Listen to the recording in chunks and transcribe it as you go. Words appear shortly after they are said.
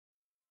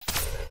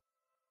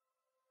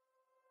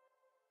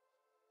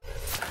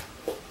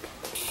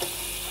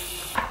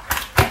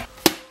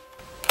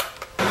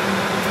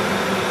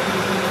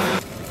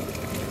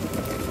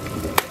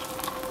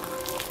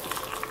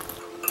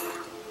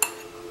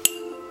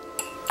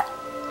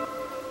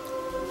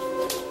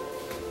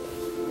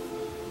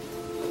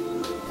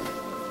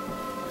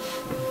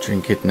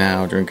Drink it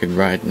now, drink it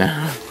right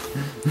now.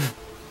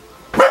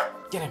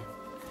 Get him!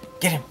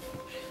 Get him!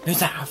 Who's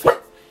that, Alfie?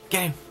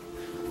 Get him!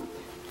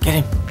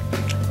 Get him!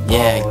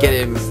 Yeah, get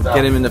him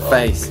in the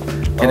face.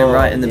 Get him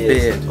right in the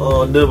beard.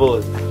 Oh,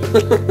 nibble.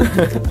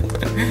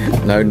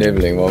 No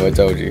nibbling, what have I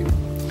told you?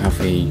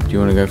 Alfie, do you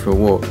want to go for a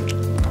walk?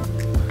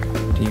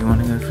 Do you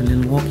want to go for a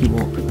little walkie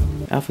walk?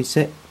 Alfie,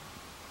 sit.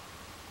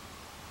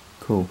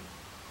 Cool.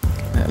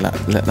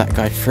 Let that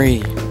guy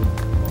free.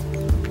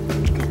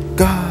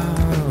 Go!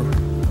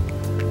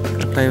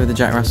 Go play with the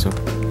Jack Russell.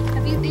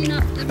 Have you been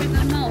up the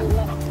river Mole?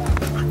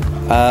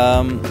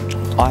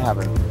 I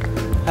haven't.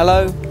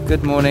 Hello,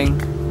 good morning.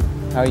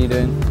 How are you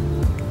doing?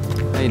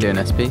 How are you doing,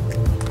 SP?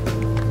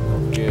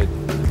 Good.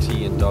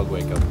 Tea and dog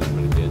wake up is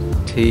pretty good.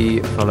 Tea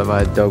followed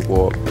by a dog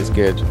walk is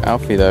good.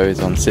 Alfie though is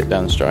on sit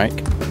down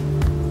strike.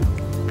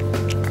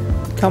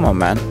 Come on,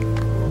 man.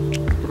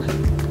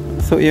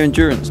 I thought you're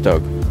endurance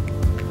dog.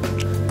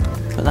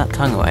 Put that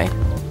tongue away.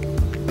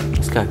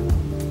 Let's go.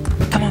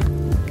 Come on.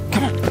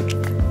 Come on.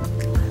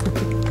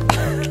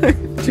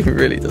 She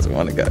really doesn't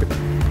want to go.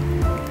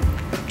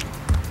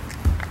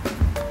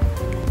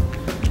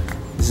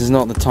 This is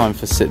not the time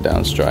for sit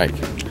down strike.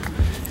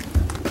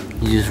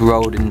 You just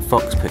rolled in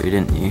fox poo,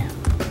 didn't you?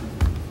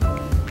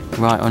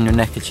 Right on your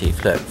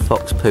neckerchief, look,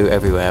 fox poo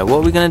everywhere. What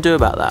are we going to do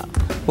about that?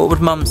 What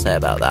would Mum say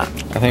about that?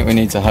 I think we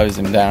need to hose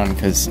him down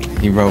because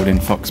he rolled in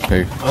fox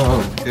poo.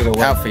 Oh,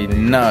 Alfie,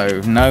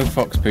 no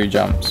fox poo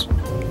jumps.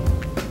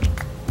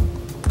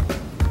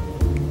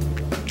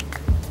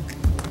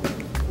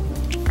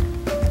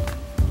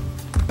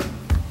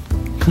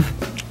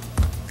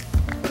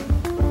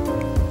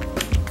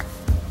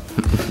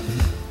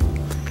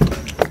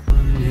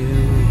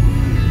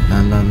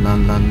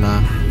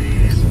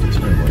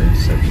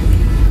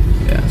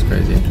 Yeah, it's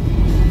crazy.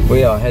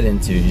 We are heading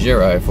to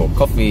Surrey for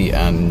coffee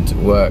and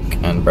work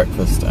and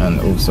breakfast and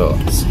all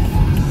sorts.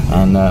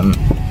 And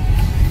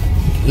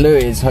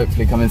Louis is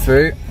hopefully coming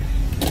through.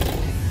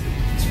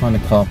 Let's find a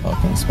car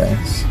parking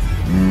space.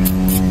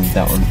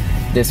 That one.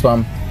 This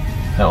one.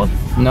 That one.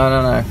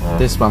 No.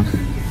 This one.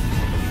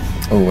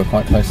 Oh, we're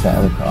quite close to that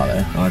other car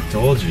though. I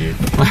told you.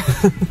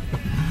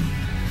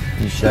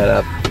 You shut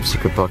up,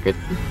 secret pocket.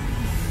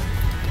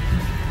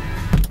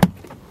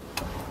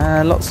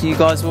 Lots of you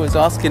guys are always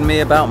asking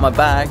me about my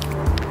bag,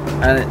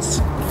 and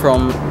it's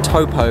from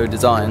Topo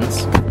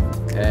Designs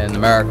in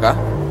America,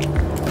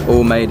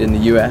 all made in the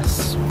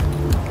US,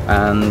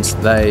 and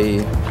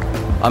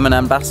I'm an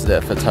ambassador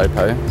for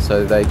Topo,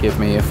 so they give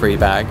me a free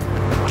bag,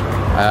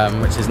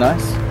 which is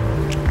nice.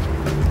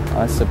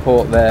 I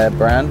support their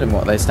brand and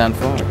what they stand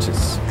for, which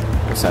is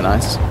also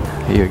nice.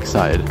 Are you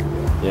excited?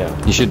 Yeah.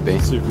 You should be.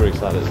 Super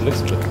excited. It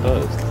looks a bit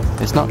closed.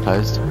 It's not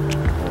closed.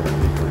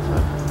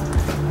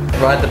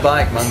 Ride the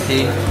bike,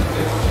 monkey. You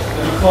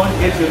can't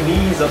get your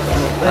knees up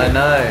on the thing. I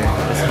know,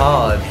 it's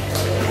hard.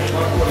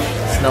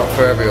 It's not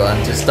for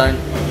everyone, just don't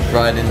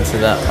ride into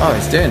that. Oh,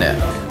 he's doing it.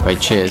 Wait,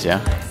 cheers, yeah?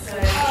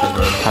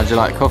 How'd you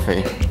like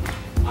coffee?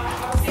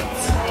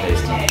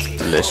 Tasty.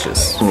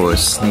 Delicious. Oh, a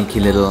sneaky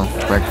little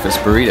breakfast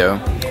burrito.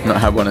 I've not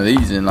had one of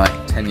these in like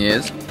 10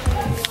 years.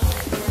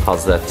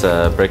 How's that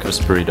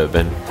breakfast burrito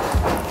been?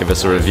 Give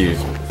us a review.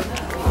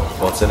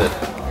 What's in it?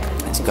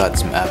 It's got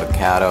some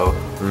avocado.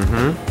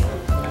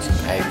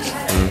 Some eggs. A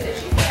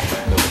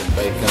little bit of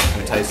bacon.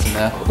 Can taste in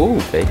there. Ooh,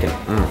 bacon.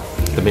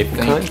 The maple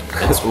kind?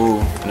 It's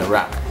all in a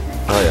wrap.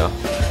 Oh yeah.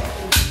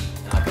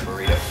 Like a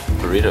burrito.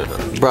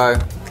 Burrito. Bro,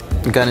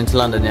 I'm going into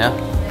London, yeah?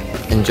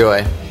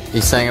 Enjoy. You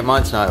staying at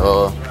mine tonight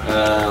or?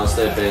 I'll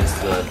stay at Ben's,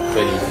 the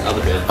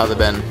other Ben. Other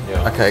Ben?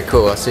 Yeah. Okay,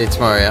 cool. I'll see you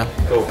tomorrow, yeah?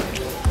 Cool.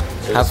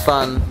 Cheers. Have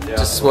fun. Yeah.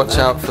 Just watch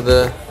out for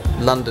the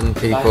London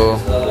people.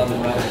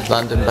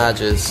 London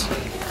badgers.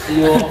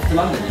 You're off to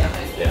London, yeah?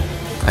 Yeah.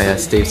 Oh yeah,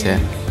 Steve's here.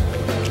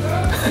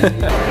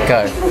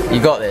 Go. You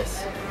got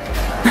this.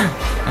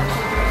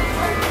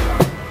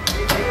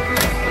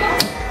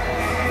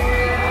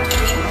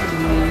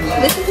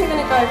 This isn't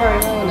going to go very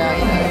well now,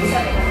 you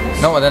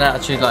know. Not with an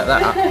attitude like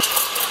that.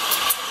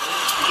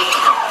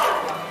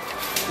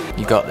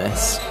 You got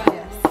this.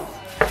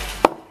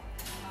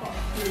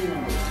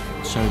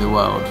 Show the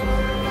world.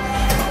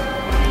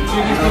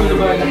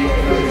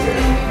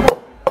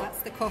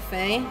 That's the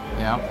coffee.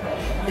 Yeah.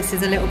 This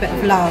is a little bit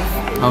of love.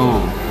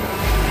 Oh.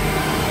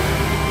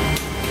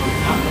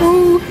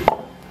 Ooh.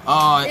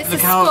 Oh, It's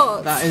look a how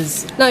Scots. that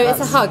is. No, it's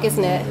a hug,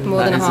 isn't it? More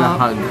That than is a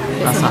hug.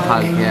 That's a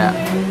hug, yeah.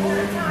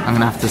 I'm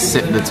gonna have to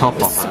sip the top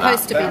It's off of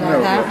supposed that. to be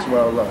like that.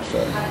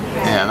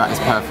 Yeah, that is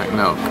perfect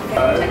milk.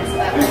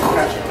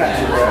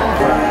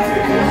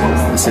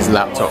 This is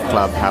laptop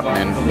club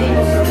happening.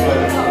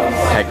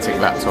 Hectic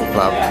laptop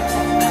club.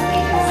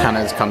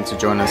 Hannah's come to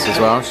join us as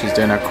well. She's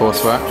doing her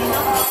coursework.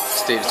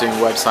 Steve's doing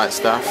website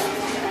stuff.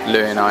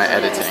 Louis and I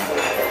editing.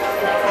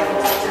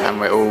 And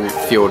we're all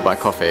fueled by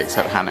coffee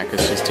except Hannah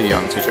because she's too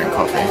young to drink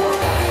coffee.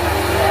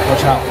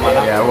 Watch out for my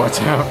laptop. Yeah,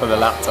 watch out for the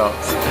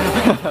laptops.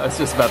 I was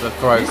just about to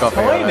throw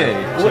coffee at Tiny.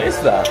 it. What is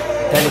that?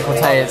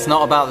 Hey, it's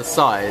not about the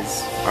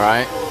size,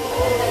 alright?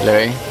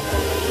 Louis?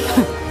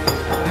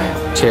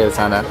 Cheers,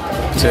 Hannah.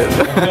 Cheers.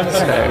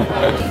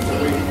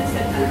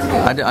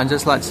 I'd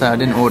just like to say I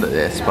didn't order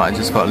this, but I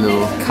just got a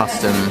little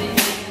custom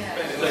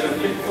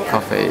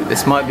coffee.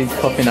 This might be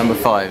coffee number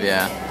 5,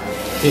 yeah.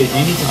 Dude, you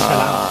need to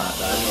chill out.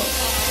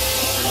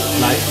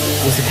 Like,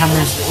 is the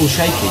camera all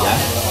shaky, yeah?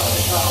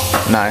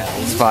 No,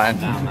 it's fine.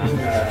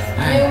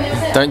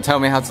 Don't tell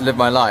me how to live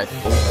my life.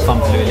 Fun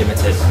Blue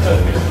Limited.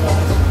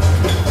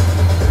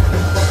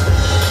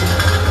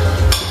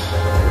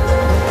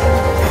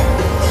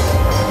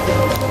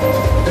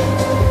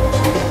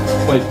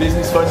 Wait,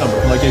 business phone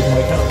number, can I give you my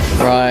account?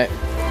 Right,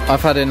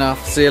 I've had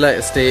enough. See you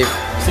later, Steve.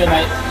 See you,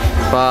 mate.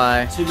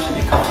 Bye. Too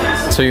many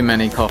coffees. Too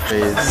many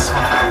coffees.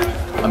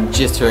 I'm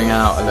jittering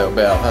out a little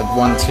bit. I've had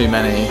one too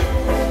many.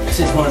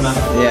 See you tomorrow, man.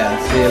 Yeah,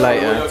 see you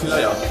later. See you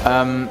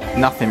later.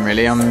 Nothing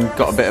really. I've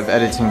got a bit of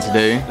editing to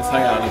do. Let's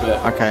hang out in a bit.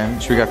 Okay,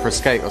 should we go for a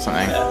skate or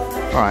something?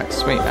 Alright,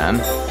 sweet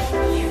man.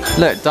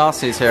 Look,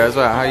 Darcy's here as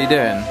well. How are you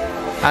doing?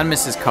 And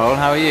Mrs. Cole,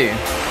 how are you?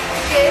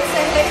 Good, so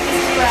hello to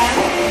Mr.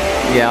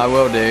 Brown. Yeah, I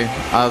will do.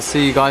 I'll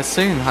see you guys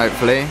soon,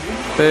 hopefully.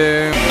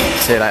 Boom.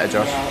 See you later,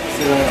 Josh.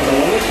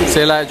 See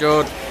you later,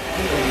 George.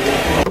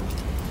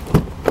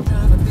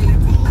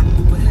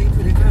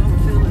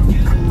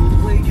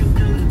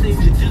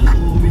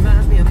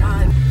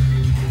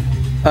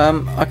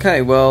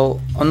 Okay,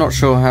 well, I'm not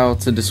sure how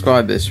to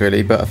describe this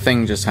really, but a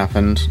thing just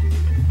happened.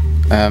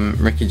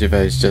 Ricky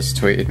Gervais just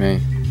tweeted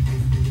me,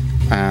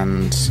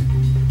 and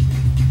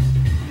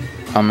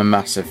I'm a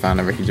massive fan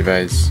of Ricky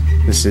Gervais.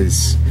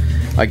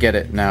 I get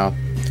it now.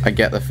 I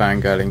get the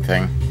fangirling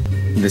thing.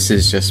 This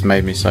has just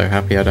made me so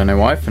happy, I don't know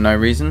why, for no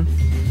reason.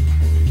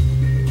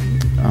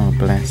 Oh,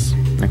 bless.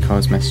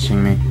 Nicole's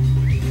messaging me.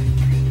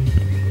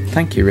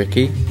 Thank you,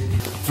 Ricky.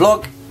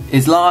 Vlog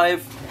is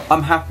live.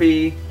 I'm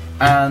happy.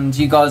 And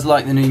you guys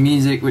like the new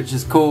music, which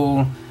is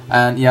cool.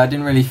 And yeah, I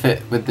didn't really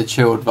fit with the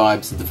chilled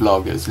vibes of the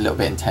vlog. It was a little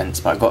bit intense,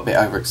 but I got a bit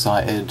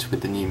overexcited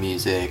with the new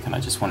music and I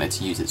just wanted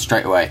to use it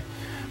straight away.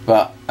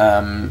 But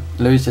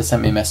Louis just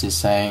sent me a message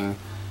saying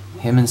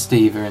him and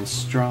Steve are in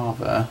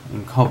Strava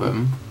in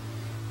Cobham.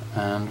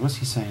 And what's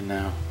he saying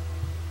now?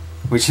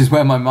 Which is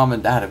where my mum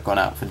and dad have gone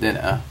out for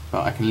dinner.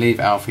 But I can leave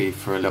Alfie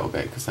for a little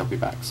bit because they'll be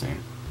back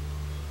soon.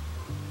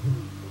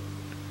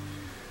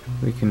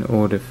 We can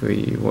order for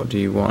you. What do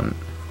you want?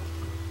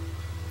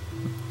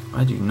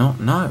 I do not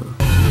know.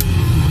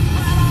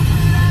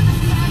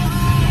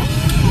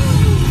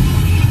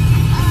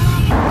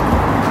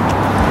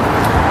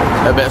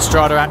 A bit of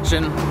Strada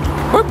action.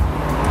 Whoop.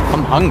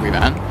 I'm hungry,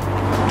 man.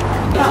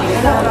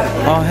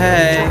 Oh,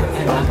 hey.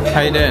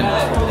 How you doing?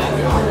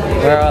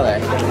 Where are they?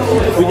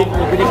 We didn't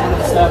want to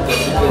disturb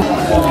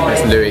them.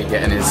 It's Louis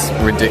getting his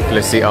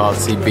ridiculously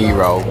artsy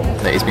B-roll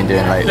that he's been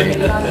doing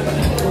lately.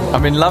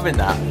 I've been loving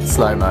that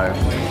slow-mo.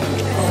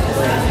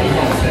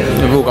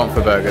 We've all gone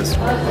for burgers.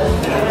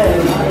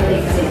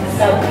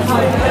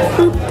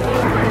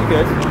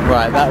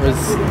 Right, that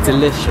was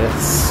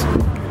delicious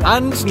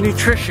and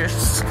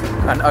nutritious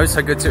and oh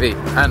so good to eat,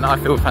 and I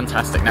feel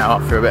fantastic now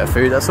after a bit of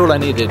food. That's all I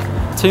needed.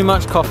 Too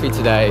much coffee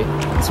today.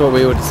 That's what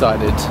we all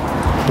decided.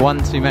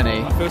 One too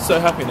many. I feel so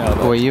happy now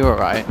though. Well, you were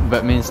right,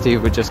 but me and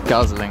Steve were just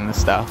guzzling the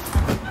stuff.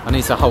 I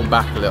need to hold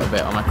back a little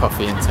bit on my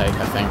coffee intake,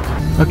 I think.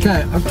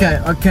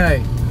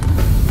 Okay.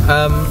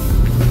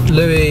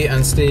 Louis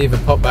and Steve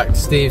have popped back to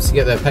Steve's to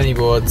get their penny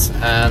boards,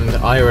 and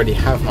I already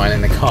have mine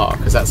in the car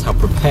because that's how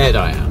prepared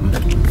I am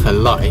for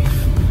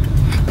life.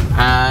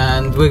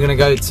 And we're going to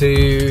go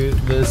to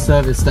the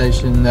service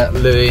station that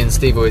Louis and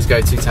Steve always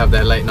go to have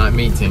their late night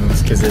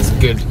meetings, because there's a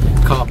good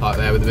car park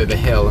there with a bit of a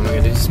hill, and we're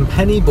going to do some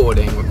penny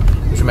boarding,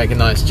 which will make a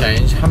nice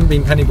change. Haven't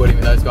been penny boarding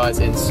with those guys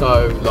in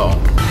so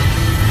long.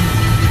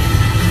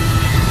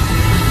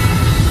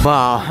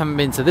 Wow, I haven't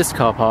been to this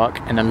car park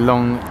in a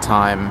long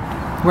time.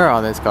 Where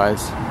are those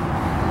guys?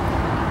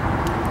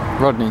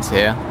 Rodney's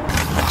here.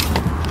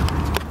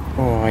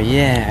 Oh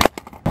yeah.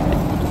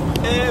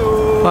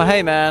 Oh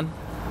hey man.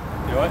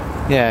 You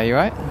alright? Yeah, you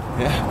right?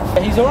 Yeah.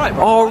 He's alright,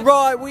 bro. Oh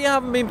right, we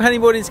haven't been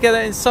pennyboarding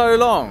together in so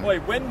long.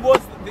 Wait, when was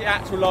the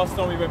actual last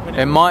time we went pennyboarding?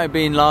 It might have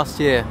been last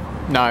year.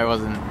 No, it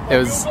wasn't. It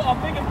was. You got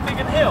a big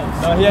and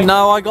hills.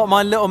 No, I got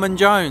my Littleman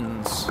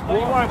Jones. What are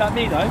you worried about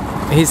me though?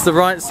 He's the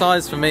right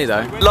size for me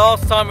though.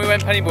 Last time we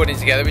went pennyboarding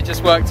together, we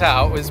just worked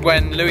out, was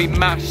when Louis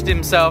mashed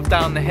himself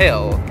down the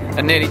hill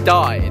and nearly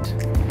died.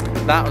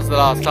 That was the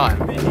last time.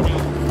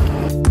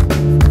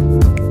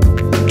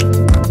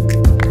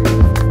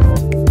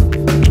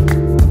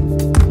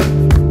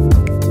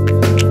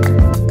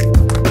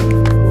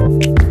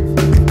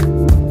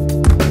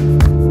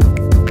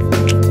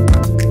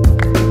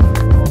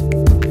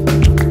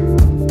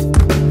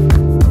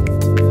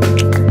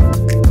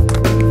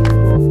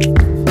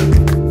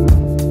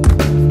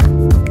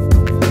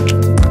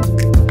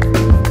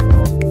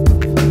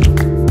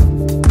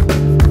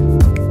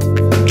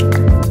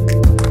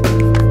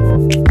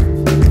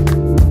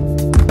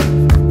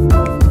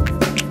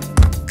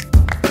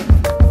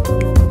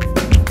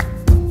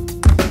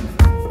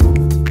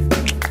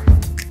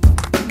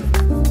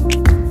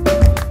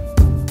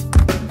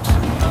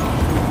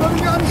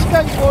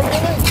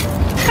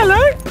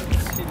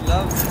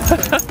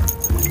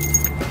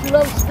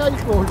 sell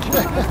skateboards,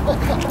 yeah.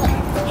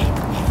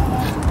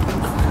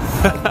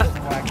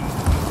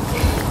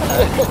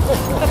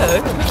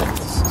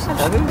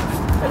 Hello.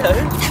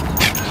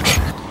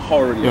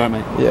 Horribly. You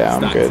alright, mate? Yeah,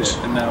 I'm good.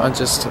 Now I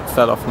just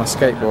fell off my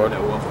skateboard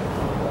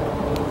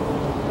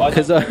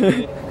because I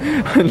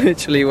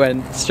literally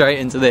went straight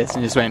into this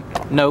and just went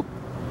nope,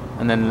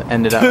 and then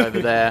ended up over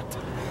there.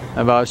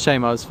 But I was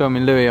shame I was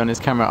filming Louis on his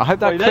camera. I hope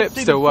that clip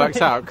still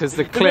works out because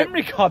the clip.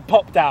 memory card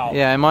popped out.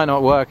 Yeah, it might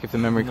not work if the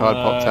memory card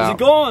popped out. Is it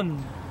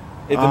gone?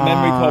 If the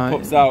memory card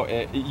pops out,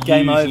 it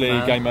Game usually over,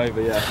 man. game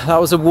over. Yeah. That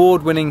was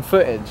award-winning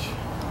footage.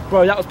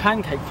 Bro, that was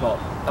pancake flop.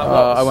 That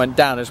was. I went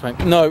down and just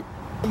went no.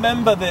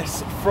 Remember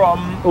this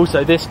from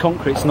Also, this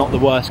concrete's not the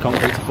worst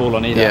concrete to fall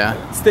on either.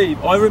 Yeah.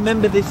 Steve. I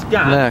remember this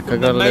gap Look,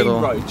 from I got the a main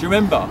little road. Do you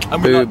remember?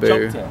 And we like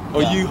jumped it,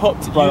 or you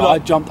hopped it. Bro, You I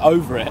like, jumped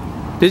over it.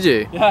 Did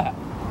you? yeah.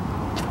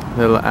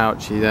 Little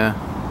ouchie there.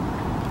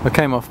 I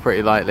came off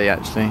pretty lightly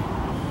actually.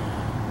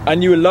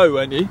 And you were low,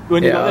 weren't you?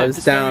 When you Yeah, got I there? was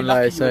Just very down lucky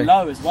low, you so were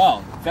low as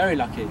well. Very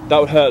lucky. That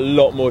would hurt a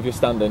lot more if you're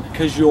standing.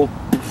 Because you're...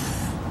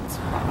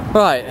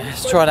 right.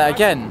 Let's try that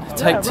again.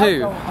 Take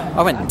two.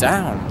 I went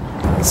down.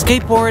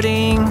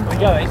 Skateboarding. We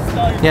go.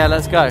 Yeah,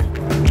 let's go.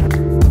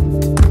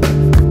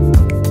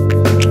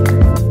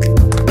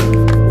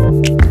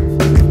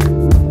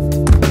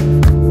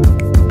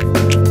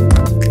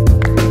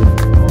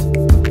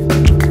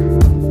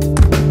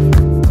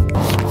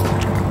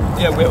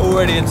 Yeah, we're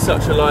already in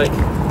such a like.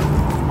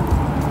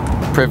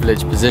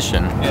 Privileged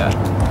position.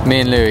 Yeah.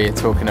 Me and Louis are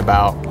talking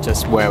about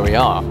just where we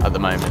are at the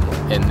moment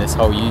in this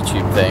whole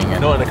YouTube thing.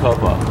 And Not in a car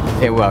park.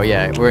 well,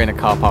 yeah, we're in a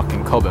car park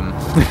in Cobham.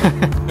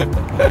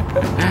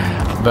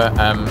 But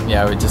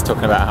yeah, we're just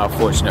talking about how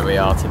fortunate we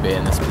are to be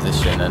in this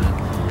position, and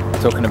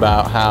talking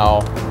about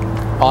how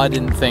I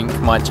didn't think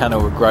my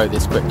channel would grow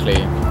this quickly,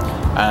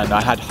 and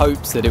I had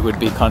hopes that it would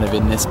be kind of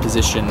in this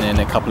position in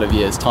a couple of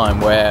years'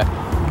 time, where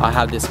I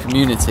had this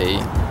community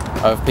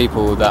of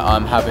people that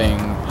I'm having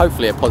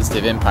hopefully a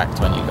positive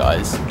impact on you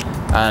guys,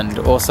 and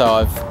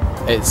also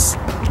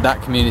that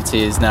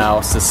community is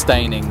now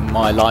sustaining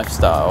my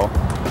lifestyle,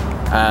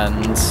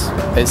 and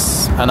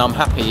I'm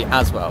happy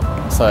as well.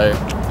 So,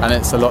 and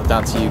it's a lot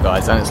down to you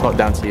guys, and it's a lot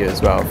down to you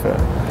as well for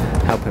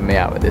helping me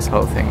out with this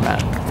whole thing, man.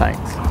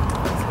 Thanks.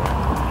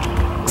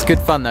 It's good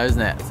fun though,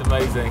 isn't it? It's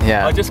amazing.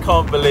 Yeah. I just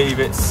can't believe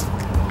it's.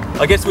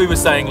 I guess we were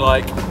saying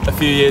like a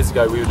few years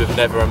ago we would have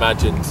never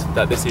imagined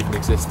that this even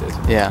existed.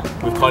 Yeah.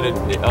 We've kind of,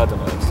 I don't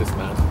know, it's just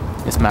mad.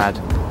 It's mad.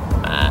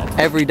 Mad.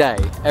 Every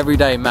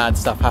day mad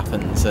stuff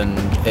happens, and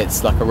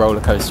it's like a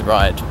roller coaster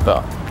ride,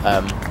 but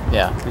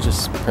yeah, we're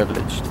just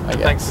privileged, I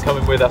guess. Thanks for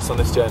coming with us on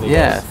this journey.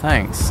 Yeah, guys.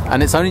 thanks.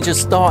 And it's only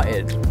just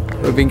started.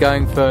 We've been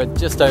going for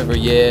just over a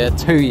year,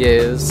 2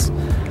 years,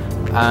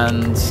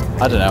 and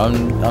I don't know,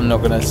 I'm not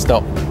going to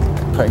stop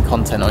putting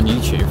content on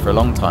YouTube for a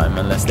long time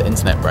unless the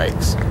internet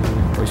breaks,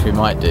 which we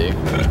might do.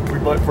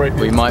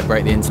 We might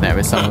break the internet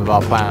with some of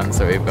our plans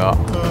that we've got.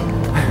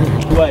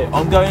 Wait,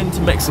 I'm going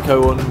to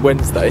Mexico on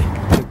Wednesday.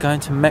 We're going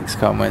to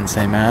Mexico on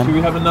Wednesday, man. Should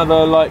we have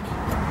another like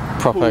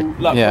Proper, cool,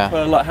 like, yeah.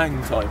 proper like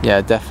hang time?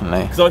 Yeah,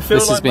 definitely. Because I feel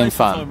this like has been most of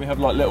the fun. time we have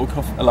like little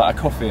coffee, like a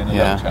coffee and a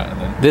little chat,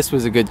 and then This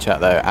was a good chat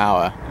though,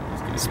 hour.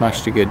 good,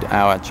 Smashed a good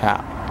hour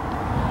chat.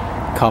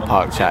 Car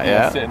park chat,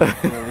 yeah? Sitting in the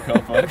corner of the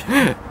car park.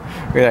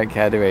 We don't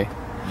care, do we?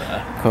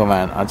 Nah. Cool,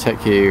 man. I'll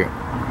check you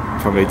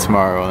probably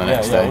tomorrow or the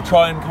next day. We'll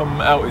try and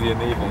come out with you in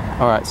the evening.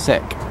 Alright,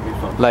 sick. It'll be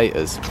fun.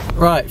 Laters.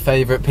 Right,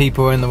 favourite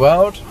people in the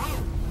world.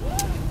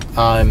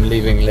 I'm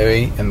leaving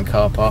Louis in the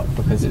car park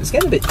because it's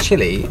getting a bit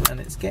chilly and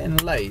it's getting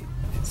late.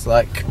 It's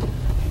like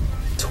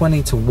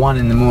 20 to 1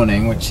 in the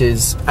morning, which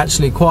is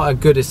actually quite a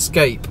good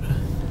escape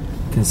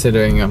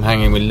considering I'm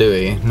hanging with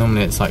Louis.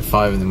 Normally it's like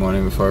 5 in the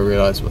morning before I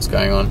realise what's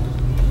going on.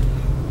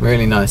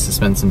 Really nice to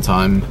spend some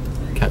time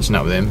catching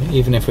up with him,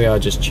 even if we are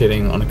just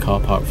chilling on a car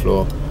park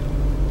floor.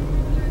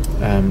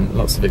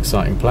 Lots of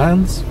exciting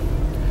plans.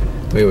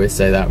 We always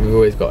say that, we've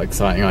always got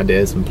exciting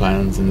ideas and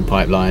plans in the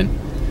pipeline.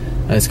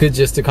 And it's good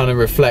just to kind of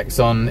reflect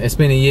on, it's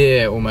been a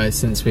year almost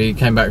since we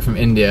came back from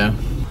India,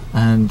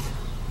 and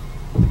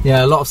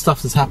yeah, a lot of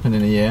stuff has happened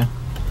in a year.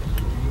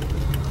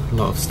 A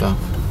lot of stuff.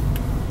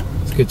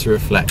 It's good to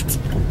reflect.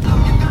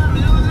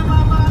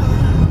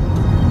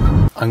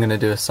 I'm going to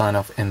do a sign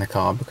off in the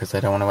car because I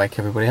don't want to wake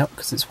everybody up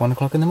because it's 1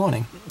 o'clock in the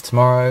morning.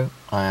 Tomorrow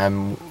I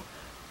am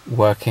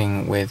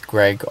working with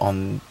Greg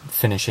on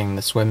finishing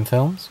the swim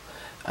films,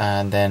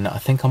 and then I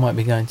think I might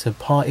be going to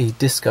party,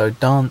 disco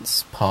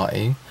dance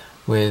party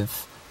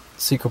with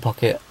Secret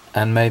Pocket,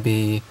 and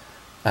maybe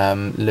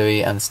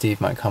Louis and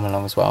Steve might come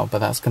along as well, but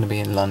that's going to be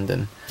in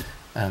London.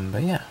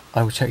 But yeah,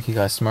 I will check you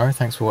guys tomorrow.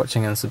 Thanks for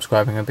watching and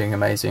subscribing and being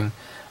amazing,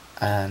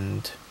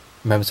 and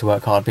remember to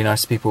work hard, be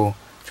nice to people,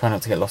 try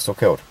not to get lost or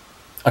killed.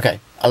 Okay,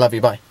 I love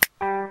you, bye.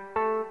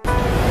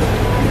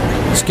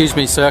 Excuse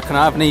me sir, can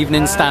I have an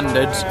evening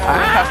standard?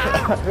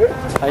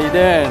 How you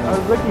doing? I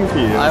was looking for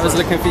you. I was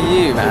looking for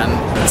you,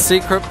 man.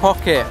 Secret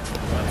Pocket.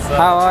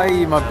 How are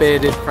you, my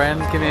bearded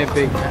friend? Give me a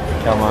big...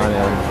 Come on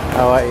in.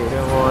 How are you?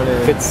 Good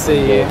morning. Good to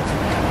see you.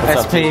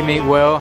 What's up, SP meet Will.